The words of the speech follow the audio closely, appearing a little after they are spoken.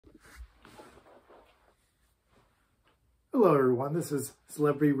Hello everyone, this is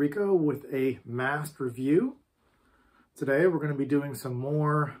Celebrity Rico with a masked review. Today we're going to be doing some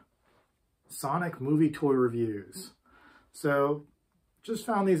more Sonic movie toy reviews. So, just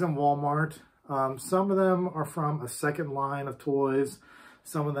found these in Walmart. Some of them are from a second line of toys.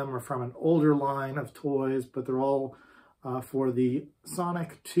 Some of them are from an older line of toys, but they're all for the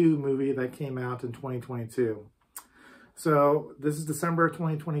Sonic 2 movie that came out in 2022. So, this is December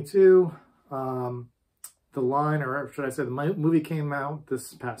 2022. The line, or should I say the movie came out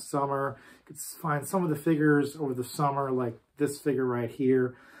this past summer. You could find some of the figures over the summer, like this figure right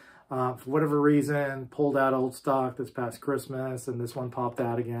here. For whatever reason, pulled out old stock this past Christmas, and this one popped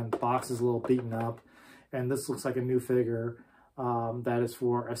out again. The box is a little beaten up, and this looks like a new figure that is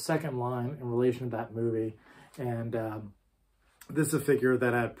for a second line in relation to that movie. And this is a figure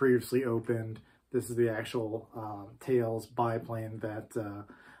that I had previously opened. This is the actual Tails biplane that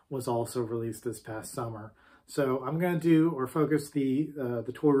was also released this past summer. So I'm going to do or focus the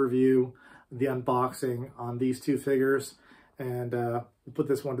toy review, the unboxing on these two figures, and we'll put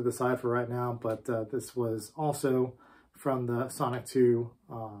this one to the side for right now. But this was also from the Sonic 2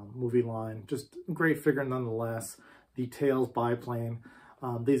 movie line. Just a great figure nonetheless. The Tails biplane.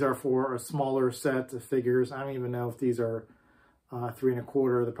 These are for a smaller set of figures. I don't even know if these are 3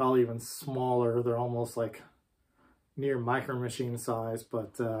 1/4. They're probably even smaller. They're almost like near Micro Machine size,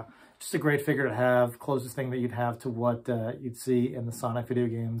 but just a great figure to have. Closest thing that you'd have to what you'd see in the Sonic video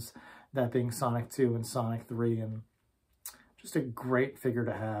games, that being Sonic 2 and Sonic 3, and just a great figure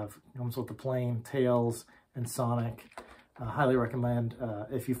to have. Comes with the plane, Tails, and Sonic. Highly recommend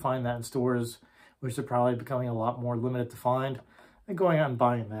if you find that in stores, which are probably becoming a lot more limited to find, and going out and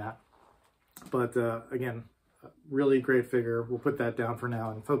buying that. But again, really great figure. We'll put that down for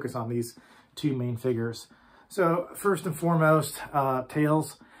now and focus on these two main figures. So first and foremost,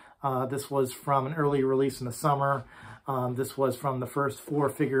 Tails. This was from an early release in the summer. This was from the first 4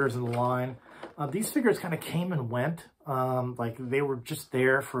 figures in the line. These figures kind of came and went. Like they were just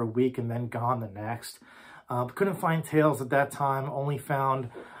there for a week and then gone the next. Couldn't find Tails at that time. Only found,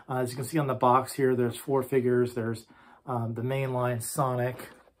 as you can see on the box here, there's 4 figures. There's the main line, Sonic,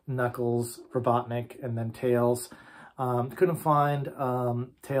 Knuckles, Robotnik, and then Tails. Couldn't find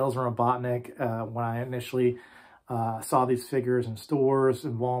Tails and Robotnik when I initially saw these figures in stores,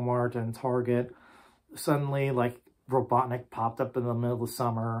 in Walmart and Target. Suddenly, like, Robotnik popped up in the middle of the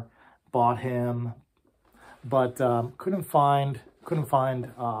summer, bought him, but couldn't find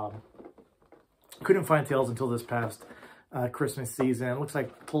Tails until this past Christmas season. It looks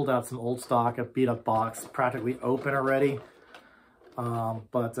like pulled out some old stock, a beat up box, practically open already.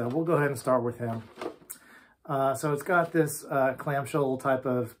 But we'll go ahead and start with him. So it's got this clamshell type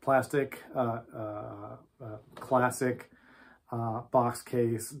of plastic, classic box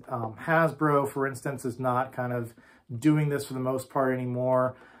case. Hasbro, for instance, is not kind of doing this for the most part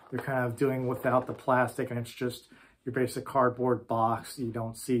anymore. They're kind of doing without the plastic, and it's just your basic cardboard box. You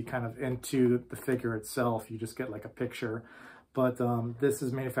don't see kind of into the figure itself. You just get like a picture. But this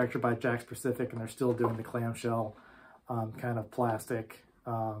is manufactured by Jakks Pacific, and they're still doing the clamshell kind of plastic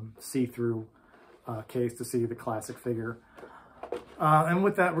see-through case to see the classic figure. And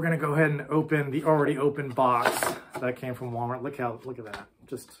with that, we're going to go ahead and open the already opened box that came from Walmart. Look at that,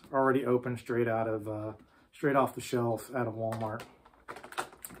 just already open straight off the shelf out of Walmart.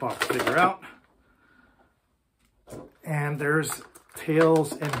 Pop the figure out, and there's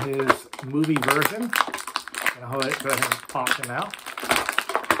Tails in his movie version. I'm going to go ahead and pop him out,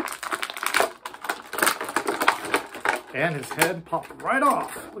 and his head popped right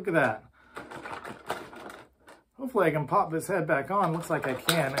off. Look at that. Hopefully I can pop this head back on. Looks like I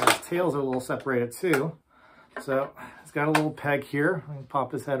can, and his tails are a little separated too. So it's got a little peg here. I can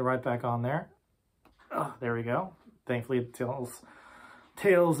pop his head right back on there. Oh, there we go. Thankfully the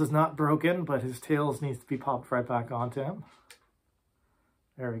tails is not broken, but his tails needs to be popped right back onto him.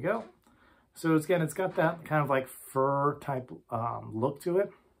 There we go. So it's got that kind of like fur type look to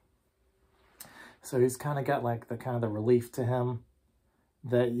it. So he's kind of got like the relief to him,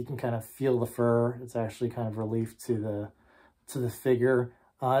 that you can kind of feel the fur. It's actually kind of relief to the figure.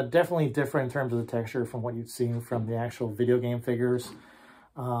 Definitely different in terms of the texture from what you've seen from the actual video game figures.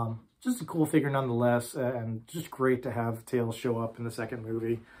 Just a cool figure nonetheless, and just great to have Tails show up in the second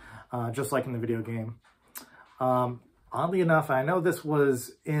movie, just like in the video game. Oddly enough, I know this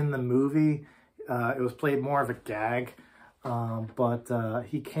was in the movie. It was played more of a gag, but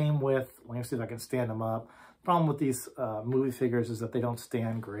he came with, let me see if I can stand him up. Problem with these movie figures is that they don't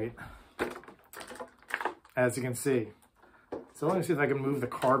stand great, as you can see. So let me see if I can move the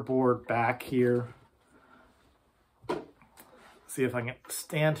cardboard back here. See if I can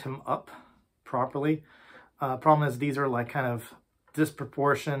stand him up properly. Problem is these are like kind of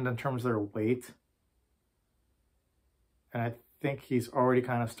disproportioned in terms of their weight. And I think he's already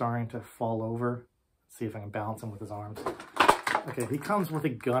kind of starting to fall over. Let's see if I can balance him with his arms. Okay, he comes with a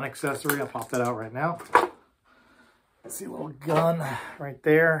gun accessory. I'll pop that out right now. See a little gun right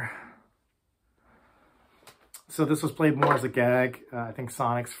there. So this was played more as a gag. I think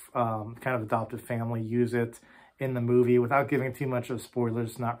Sonic's kind of adopted family use it in the movie without giving too much of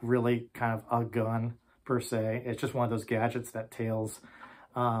spoilers. Not really kind of a gun per se. It's just one of those gadgets that Tails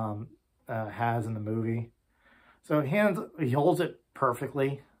has in the movie. So he holds it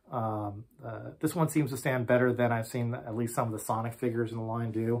perfectly. This one seems to stand better than I've seen at least some of the Sonic figures in the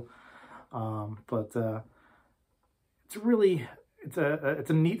line do. It's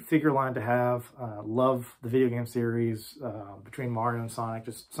a neat figure line to have. Love the video game series between Mario and Sonic.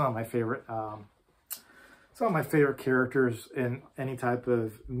 Just some of my favorite characters in any type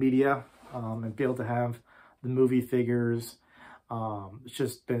of media, and be able to have the movie figures. It's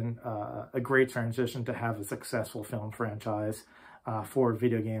just been a great transition to have a successful film franchise for a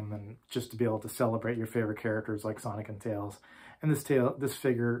video game, and just to be able to celebrate your favorite characters like Sonic and Tails. And this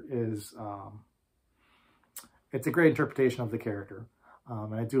figure is, it's a great interpretation of the character.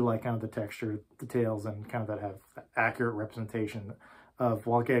 And I do like kind of the texture, the Tails, and kind of that have accurate representation of,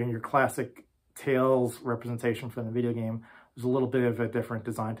 while getting your classic Tails representation from the video game, there's a little bit of a different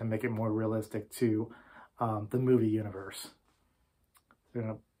design to make it more realistic to the movie universe. We're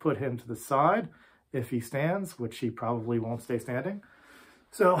going to put him to the side if he stands, which he probably won't stay standing.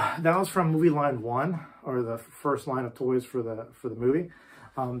 So that was from movie line 1, or the first line of toys for the movie.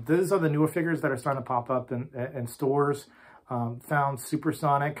 These are the newer figures that are starting to pop up in stores. Found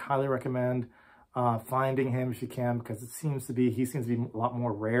Supersonic, highly recommend finding him if you can, because he seems to be a lot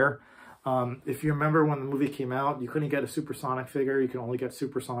more rare. If you remember when the movie came out, you couldn't get a Supersonic figure. You can only get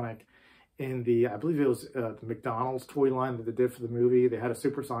Supersonic in the, I believe it was the McDonald's toy line that they did for the movie. They had a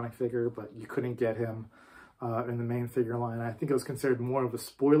Supersonic figure, but you couldn't get him in the main figure line. I think it was considered more of a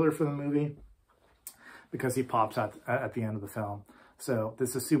spoiler for the movie because he pops out at the end of the film. So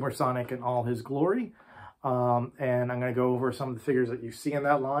this is Supersonic in all his glory. And I'm going to go over some of the figures that you see in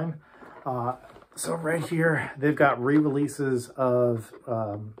that line. So right here, they've got re-releases of,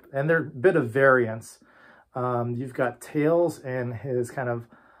 and they're a bit of variants. You've got Tails in his kind of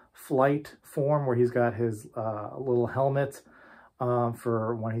flight form, where he's got his little helmet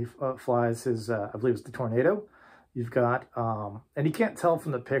for when he flies his, I believe it's the Tornado. You've got, and you can't tell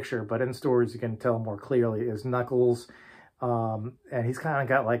from the picture, but in stores you can tell more clearly, is Knuckles. And he's kind of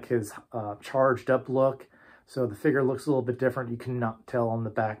got like his charged up look. So the figure looks a little bit different. You cannot tell on the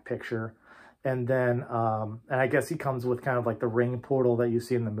back picture. And then, and I guess he comes with kind of like the ring portal that you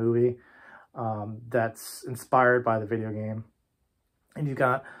see in the movie. That's inspired by the video game. And you've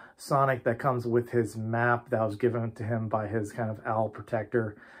got Sonic that comes with his map that was given to him by his kind of owl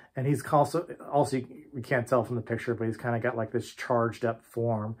protector. And he's also you can't tell from the picture, but he's kind of got like this charged up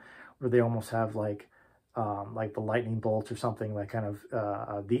form where they almost have like the lightning bolts or something, like kind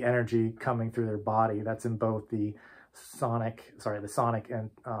of the energy coming through their body. That's in both the Sonic and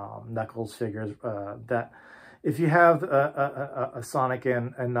Knuckles figures. That if you have a Sonic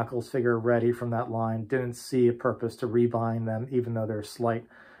and Knuckles figure ready from that line, didn't see a purpose to rebind them, even though there's slight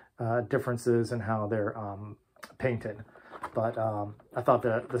differences in how they're painted. But I thought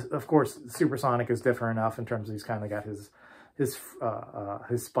that, of course, Supersonic is different enough in terms of he's kind of got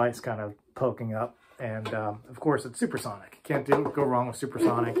his spikes kind of poking up. And, of course, it's Supersonic. Can't go wrong with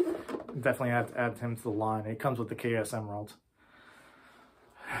Supersonic. Definitely add him to the line. He comes with the Chaos Emerald.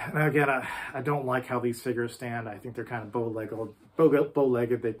 And again, I don't like how these figures stand. I think they're kind of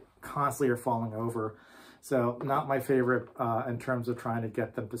bow-legged. They constantly are falling over. So not my favorite in terms of trying to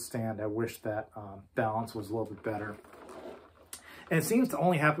get them to stand. I wish that balance was a little bit better. And it seems to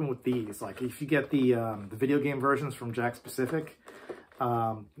only happen with these. Like if you get the video game versions from Jakks Pacific,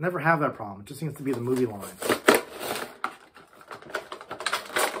 never have that problem. It just seems to be the movie line.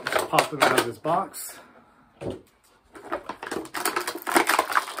 Pop them out of this box. Come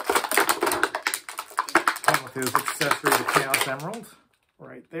with his accessory, the Chaos Emerald,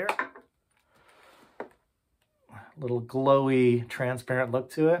 right there. Little glowy, transparent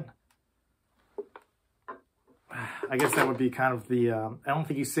look to it. I guess that would be kind of the, I don't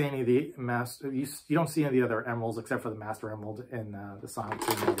think you see any of the master, you don't see any of the other emeralds except for the Master Emerald in the Sonic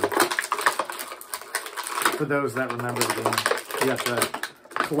 2 movie. For those that remember the game, you have to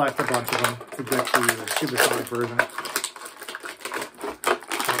collect a bunch of them to get the Supersonic version.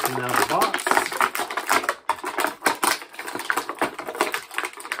 Open out the box.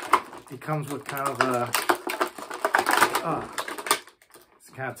 It comes with kind of a, it's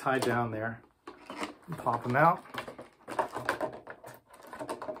kind of tied down there. Pop them out.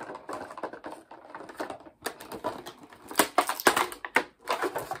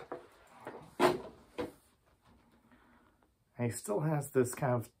 And he still has this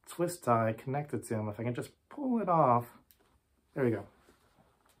kind of twist tie connected to him. If I can just pull it off. There we go.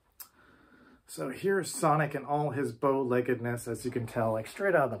 So here's Sonic in all his bow-leggedness, as you can tell, like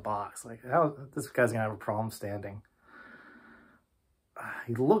straight out of the box. Like, how this guy's gonna have a problem standing.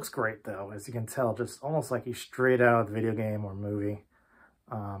 He looks great though, as you can tell, just almost like he's straight out of the video game or movie.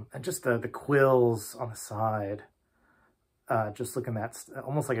 And just the quills on the side, just looking at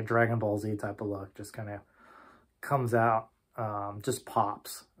almost like a Dragon Ball Z type of look, just kind of comes out, just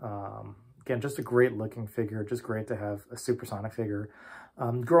pops. Again, just a great looking figure, just great to have a Supersonic figure.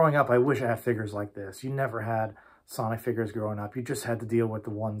 Growing up, I wish I had figures like this. You never had Sonic figures growing up. You just had to deal with the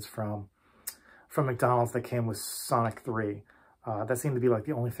ones from McDonald's that came with Sonic 3. That seemed to be like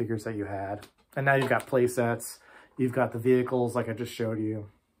the only figures that you had. And now you've got play sets. You've got the vehicles like I just showed you.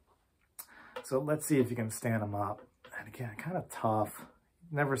 So let's see if you can stand them up. And again, kind of tough.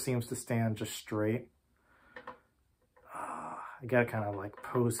 Never seems to stand just straight. I gotta kind of like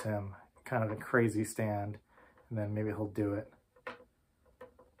pose him, kind of a crazy stand, and then maybe he'll do it.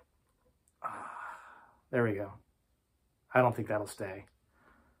 There we go. I don't think that'll stay.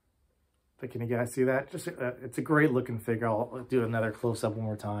 But can you guys see that? Just it's a great looking figure. I'll do another close up one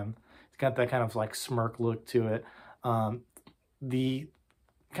more time. It's got that kind of like smirk look to it. The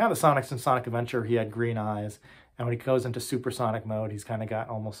kind of Sonics in Sonic Adventure, he had green eyes, and when he goes into supersonic mode, he's kind of got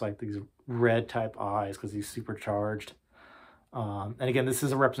almost like these red type eyes because he's supercharged. And again, this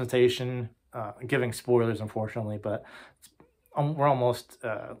is a representation, giving spoilers unfortunately, but we're almost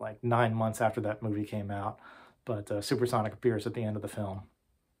like 9 months after that movie came out. But Supersonic appears at the end of the film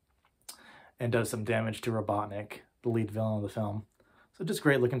and does some damage to Robotnik, the lead villain of the film. So just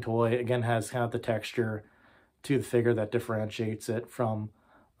great looking toy. Again, has kind of the texture to the figure that differentiates it from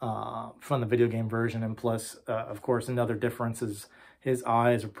the video game version. And plus, of course, another difference is his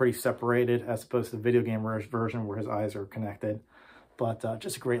eyes are pretty separated as opposed to the video game version where his eyes are connected. But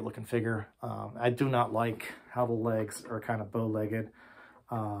just a great looking figure. I do not like how the legs are kind of bow-legged.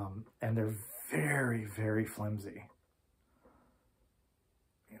 And they're very, very flimsy.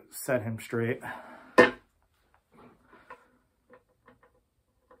 Set him straight.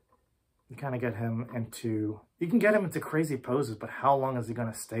 You kind of get him into, you can get him into crazy poses, but how long is he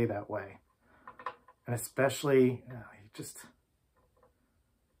going to stay that way? And especially, he just,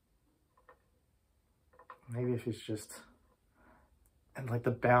 maybe if he's just, and like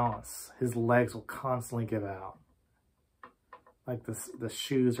the balance, his legs will constantly give out. Like the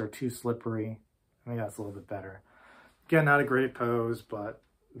shoes are too slippery. I think that's a little bit better. Again, not a great pose, but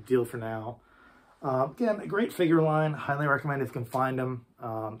deal for now. Again, a great figure line. Highly recommend if you can find them.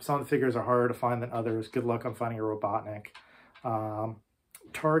 Some of the figures are harder to find than others. Good luck on finding a Robotnik.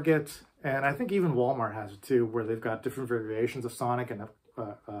 Target, and I think even Walmart has it too, where they've got different variations of Sonic and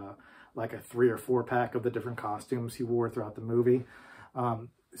like a 3 or 4 pack of the different costumes he wore throughout the movie.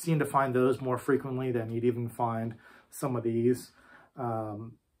 Seem to find those more frequently than you'd even find some of these.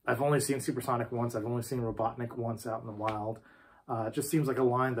 I've only seen Supersonic once. I've only seen Robotnik once out in the wild. It just seems like a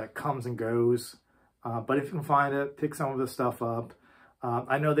line that comes and goes. But if you can find it, pick some of this stuff up.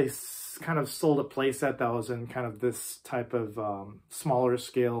 I know they kind of sold a playset that was in kind of this type of smaller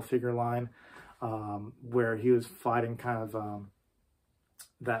scale figure line, where he was fighting kind of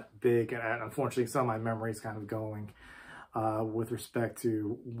that big. And unfortunately, some of my memory is kind of going with respect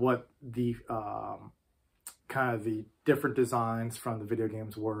to what the kind of the different designs from the video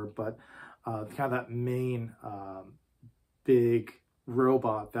games were. But kind of that main big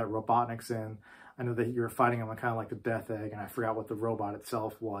robot that Robotnik's in, I know that you're fighting him on kind of like the Death Egg, and I forgot what the robot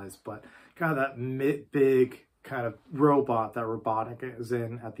itself was, but kind of that big kind of robot that Robotnik is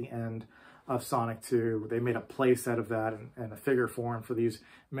in at the end of Sonic 2. They made a play set of that and a figure form for these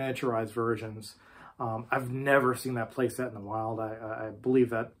miniaturized versions. I've never seen that play set in the wild. I believe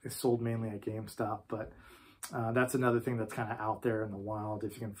that is sold mainly at GameStop, but that's another thing that's kind of out there in the wild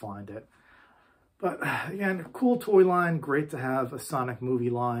if you can find it. But again, cool toy line, great to have a Sonic movie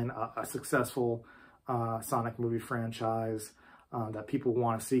line, a successful Sonic movie franchise that people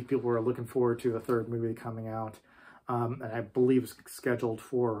want to see. People are looking forward to the 3rd movie coming out. And I believe it's scheduled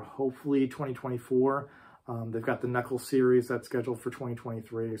for hopefully 2024. They've got the Knuckles series that's scheduled for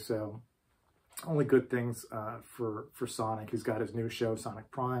 2023. So only good things for Sonic. He's got his new show, Sonic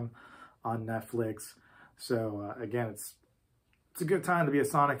Prime, on Netflix. So again, it's a good time to be a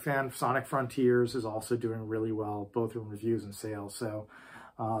Sonic fan. Sonic Frontiers is also doing really well, both in reviews and sales. So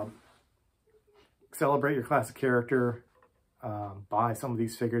celebrate your classic character. Buy some of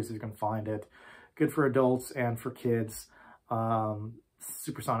these figures if you can find it. good for adults and for kids.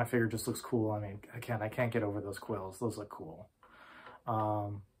 Supersonic figure just looks cool. I mean, I can't get over those quills. Those look cool.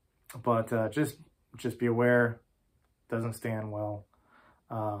 But just be aware, doesn't stand well.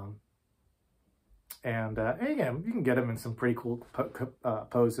 And again, you can get him in some pretty cool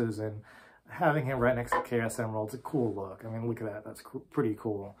poses, and having him right next to Chaos Emerald's a cool look. I mean, look at that. That's pretty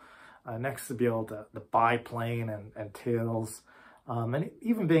cool. Next to be able to the biplane and tails, and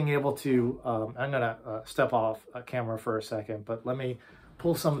even being able to, I'm going to step off camera for a second, but let me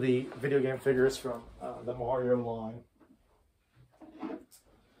pull some of the video game figures from the Mario line.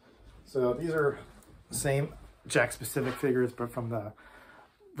 So these are the same Jakks Pacific figures, but from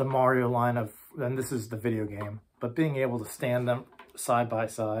the Mario line of, and this is the video game, but being able to stand them side by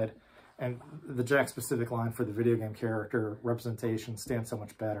side, and the Jakks Pacific line for the video game character representation stands so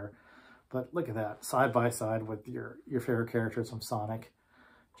much better. But look at that, side by side with your favorite characters from Sonic.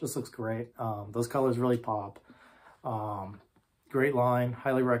 Just looks great. Those colors really pop. Great line,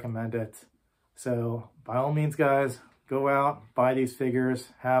 highly recommend it. So by all means, guys, go out, buy these figures,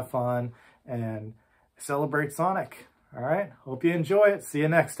 have fun, and celebrate Sonic. All right, hope you enjoy it. See you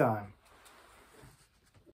next time.